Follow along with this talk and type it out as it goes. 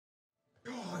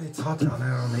it's hot down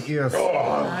there on the ears.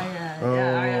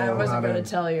 I wasn't going to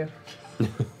tell you.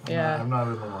 Yeah. I'm not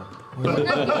in the water. You're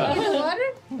not in the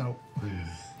water? No.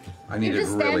 I need You're it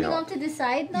just really standing hot. off to the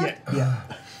side now? Yeah.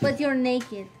 But you're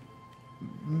naked.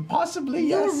 Possibly,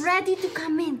 yes. You're ready to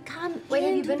come in. Come Wait,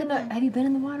 have you into been in the have you been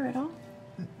in the water at all?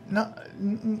 No,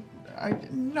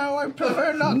 no, I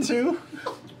prefer not to.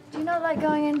 Do you not like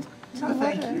going into the water?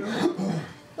 Thank you.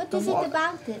 What is it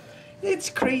about it? It's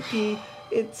creepy.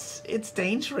 It's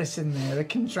dangerous in there. It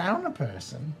can drown a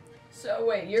person. So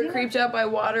wait, you're creeped out by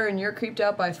water and you're creeped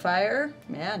out by fire?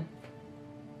 Man.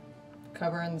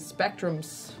 Covering the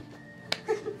spectrums.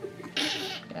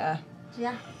 Yeah.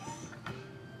 Yeah.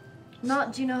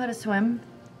 Nott, do you know how to swim?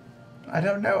 I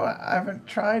don't know. I haven't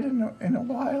tried in a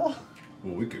while.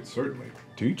 Well, we could certainly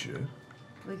teach you.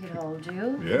 We could hold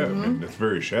you. Yeah, I mean, it's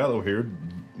very shallow here.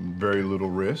 Very little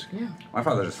risk. Yeah. My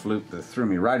father just threw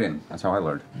me right in. That's how I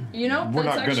learned. You know, We're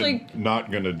that's not actually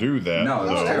gonna do that. No,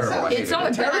 it was terrible. it's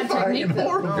not a bad technique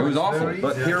though. It was awful,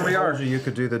 but here we are. You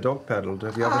could do the dog paddle.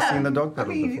 Have you ever seen the dog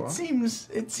paddle I mean, before?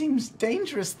 it seems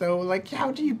dangerous though. Like,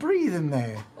 how do you breathe in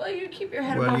there? Well, you keep your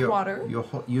head above water.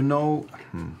 You know.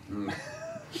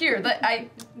 Here, I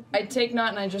take Nott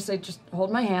and I just say, just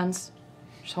hold my hands.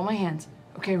 Just hold my hands.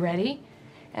 Okay, ready?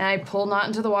 And I pull Nott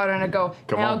into the water and I go,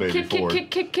 Come now on, baby, kick, kick, forward.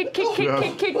 kick, kick, kick, kick, kick,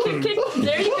 kick, kick, kick, kick.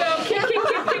 There you go. Kick, kick,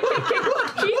 kick, kick, kick, kick.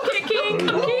 Keep kicking.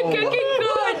 Keep kicking.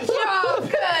 Good job.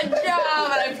 Good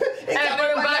job. And I put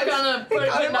her back on the, put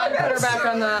her back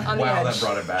on the Wow, that edge.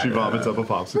 brought it back. She vomits up a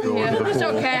popsicle Yeah, into the it's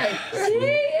pool. okay.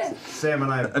 See? Sam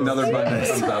and I. Another button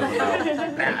comes out of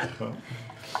the mouth.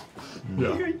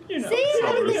 Yeah. See,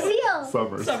 look at the seal.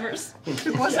 Summers. Summers.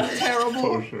 It wasn't terrible.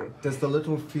 Oh, sure. Does the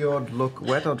little fjord look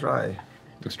wet or dry?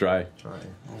 Looks dry, Dry.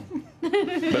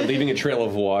 but leaving a trail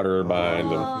of water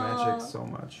behind them. Magic so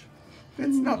much.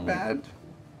 It's not bad.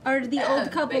 Are the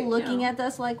old couple looking at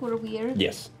us like we're weird?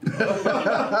 Yes.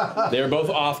 They're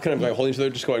both off, kind of like holding each other,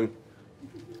 just going.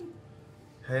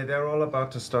 Hey, they're all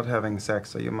about to start having sex,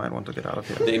 so you might want to get out of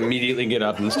here. They immediately get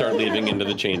up and start leaving into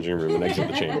the changing room and exit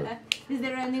the chamber. Is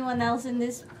there anyone else in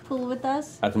this pool with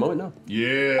us? At the moment, no.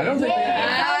 Yeah. I don't think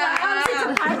It's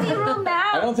a party room now.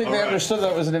 I don't think they understood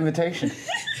that was an invitation.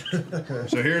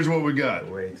 So here's what we got.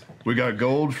 Wait. We got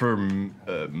gold for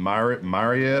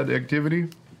myriad activity.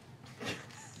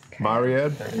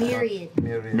 Myriad?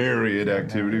 Myriad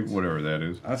activity, whatever that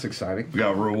is. That's exciting. We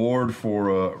got reward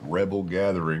for rebel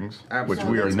gatherings, which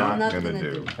we are not going to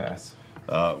do. Pass.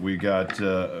 We got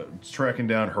tracking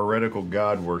down heretical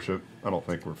god worship. I don't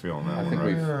think we're feeling that one,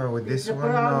 right? With this one,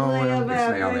 no.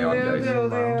 Stay on the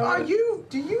odd days.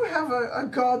 Do you have a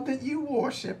god that you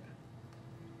worship?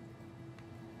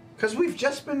 Because we've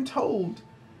just been told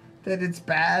that it's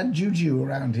bad juju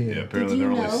around here. Yeah, apparently Did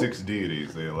there you are only know? 6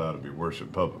 deities they allow to be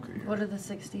worshipped publicly. What are the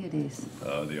 6 deities?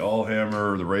 The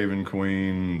Allhammer, the Raven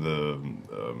Queen, the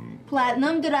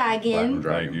Platinum dragon.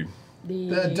 thank you.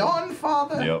 The Dawn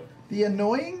Father? Yep. The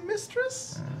Annoying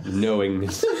Mistress? Knowing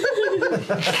this.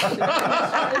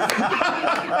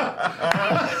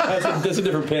 That's a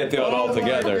different pantheon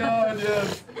altogether. God,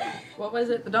 yes. What was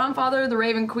it? The Dawn Father, the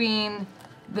Raven Queen,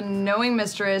 the Knowing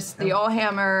Mistress, the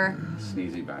Allhammer,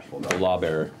 Sneezy, bashful The dog.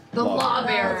 lawbearer. the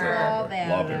Lawbearer.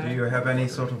 Love Do you have any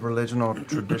sort of religion or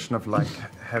tradition of like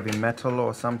heavy metal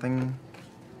or something?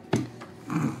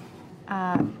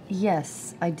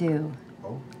 Yes, I do.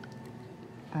 Oh.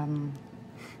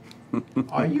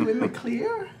 Are you in the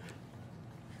clear?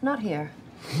 Not here.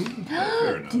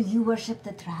 Do you worship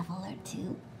the Traveler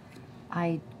too?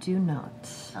 I do not.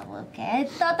 Oh, okay. I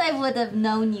thought I would have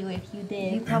known you if you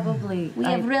did. You probably. We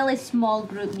have really small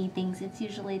group meetings. It's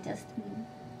usually just me.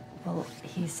 Well,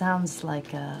 he sounds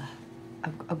like a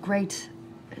great.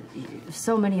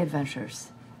 So many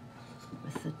adventures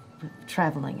with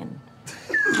traveling and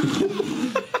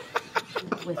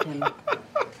with him.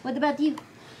 What about you?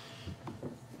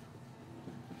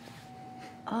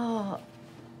 Oh,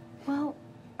 well,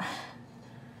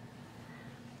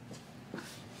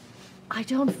 I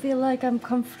don't feel like I'm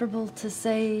comfortable to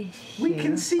say We here,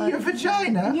 can see but- your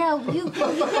vagina. Yeah, you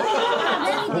don't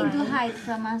have anything to hide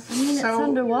from us. I mean, it's So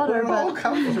underwater, we're all but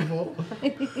comfortable.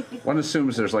 One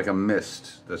assumes there's like a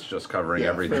mist that's just covering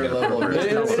everything. It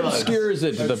obscures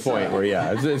it to the point where,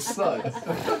 yeah, it's you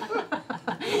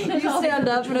stand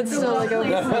up and it's still like a.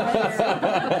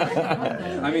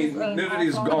 I mean,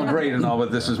 nudity's all great and all,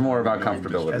 but this is more about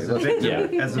comfortability. As a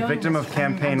victim, Yeah. as a victim of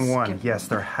campaign 1, yes,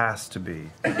 there has to be.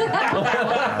 It's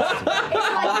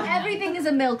like everything is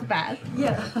a milk bath.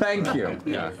 Thank you.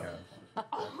 Yeah.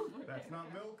 That's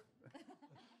not milk.